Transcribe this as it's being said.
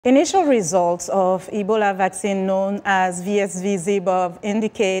Initial results of Ebola vaccine known as RVSV EBOV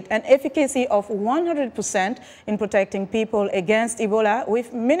indicate an efficacy of 100% in protecting people against Ebola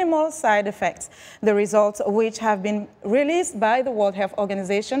with minimal side effects. The results, which have been released by the World Health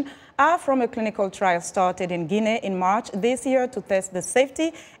Organization, are from a clinical trial started in Guinea in March this year to test the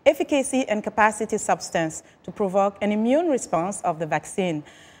safety, efficacy, and capacity substance to provoke an immune response of the vaccine.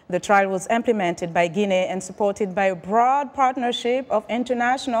 The trial was implemented by Guinea and supported by a broad partnership of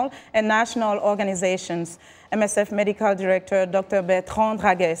international and national organizations. MSF Medical Director Dr. Bertrand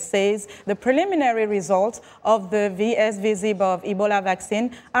Dragues says the preliminary results of the RVSV EBOV Ebola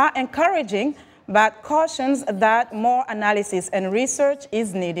vaccine are encouraging, but cautions that more analysis and research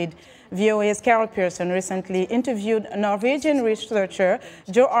is needed. VOA's Carol Pearson recently interviewed Norwegian researcher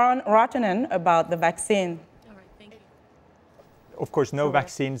John-Arne Roettingen about the vaccine. Of course, no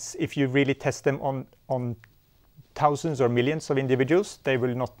vaccines, if you really test them on thousands or millions of individuals, they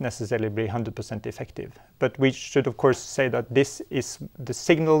will not necessarily be 100% effective. But we should, of course, say that this is the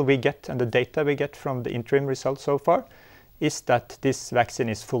signal we get and the data we get from the interim results so far is that this vaccine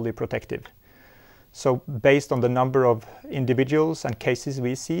is fully protective. So based on the number of individuals and cases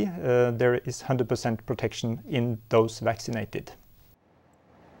we see, there is 100% protection in those vaccinated.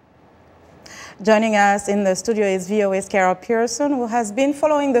 Joining us in the studio is VOA's Carol Pearson, who has been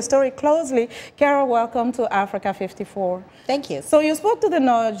following the story closely. Carol, welcome to Africa 54. Thank you. So you spoke to the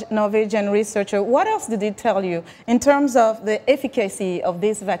Norwegian researcher. What else did he tell you in terms of the efficacy of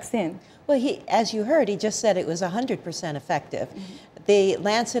this vaccine? Well, as you heard, he just said it was 100% effective. The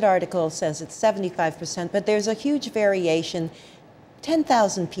Lancet article says it's 75%, but there's a huge variation.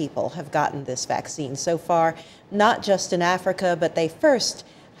 10,000 people have gotten this vaccine so far, not just in Africa, but they first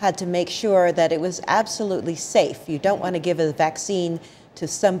had to make sure that it was absolutely safe. You don't want to give a vaccine to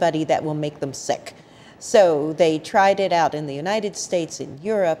somebody that will make them sick. So they tried it out in the United States, in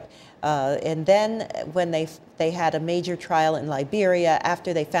Europe, and then when they had a major trial in Liberia,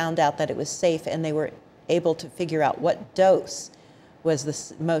 after they found out that it was safe and they were able to figure out what dose was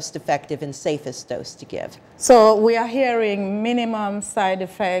the most effective and safest dose to give. So we are hearing minimum side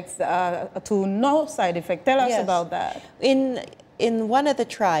effects to no side effect. Tell us about that. In one of the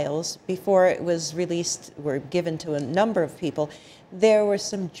trials, before it was released, were given to a number of people, there was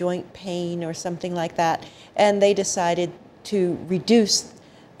some joint pain or something like that, and they decided to reduce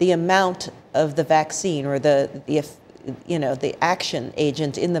the amount of the vaccine or the action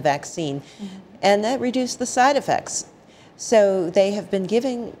agent in the vaccine, and that reduced the side effects. So they have been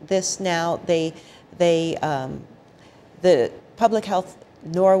giving this now. The Public Health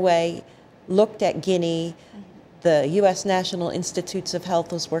Norway looked at Guinea. The U.S. National Institutes of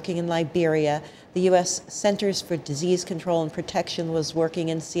Health was working in Liberia. The U.S. Centers for Disease Control and Protection was working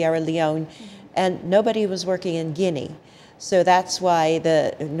in Sierra Leone, and nobody was working in Guinea. So that's why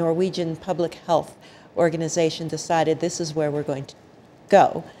the Norwegian Public Health Organization decided this is where we're going to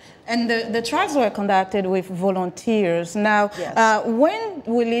go. And the trials were conducted with volunteers. Now, when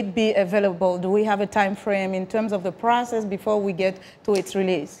will it be available? Do we have a time frame in terms of the process before we get to its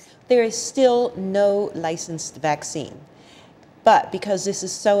release? There is still no licensed vaccine, but because this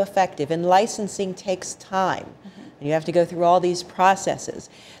is so effective, and licensing takes time, and you have to go through all these processes.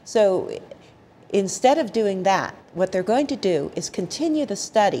 So instead of doing that, what they're going to do is continue the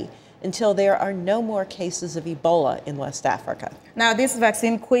study until there are no more cases of Ebola in West Africa. Now, this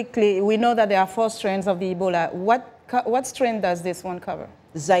vaccine, quickly, we know that there are 4 strains of the Ebola. What strain does this one cover?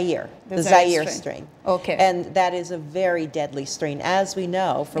 Zaire, the Zaire strain. Okay. And that is a very deadly strain, as we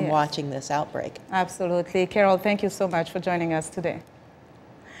know from watching this outbreak. Absolutely. Carol, thank you so much for joining us today.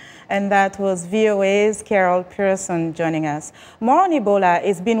 And that was VOA's Carol Pearson joining us. More on Ebola.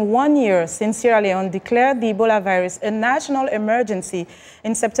 It's been 1 year since Sierra Leone declared the Ebola virus a national emergency.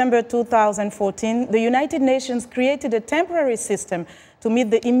 In September 2014, the United Nations created a temporary system to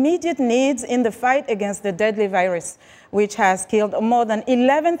meet the immediate needs in the fight against the deadly virus, which has killed more than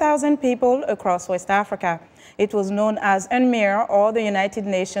 11,000 people across West Africa. It was known as UNMIR, or the United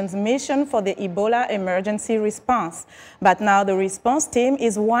Nations Mission for the Ebola Emergency Response. But now the response team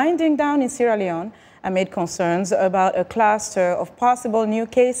is winding down in Sierra Leone amid concerns about a cluster of possible new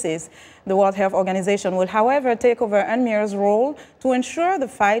cases. The World Health Organization will, however, take over UNMIR's role to ensure the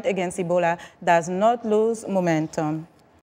fight against Ebola does not lose momentum.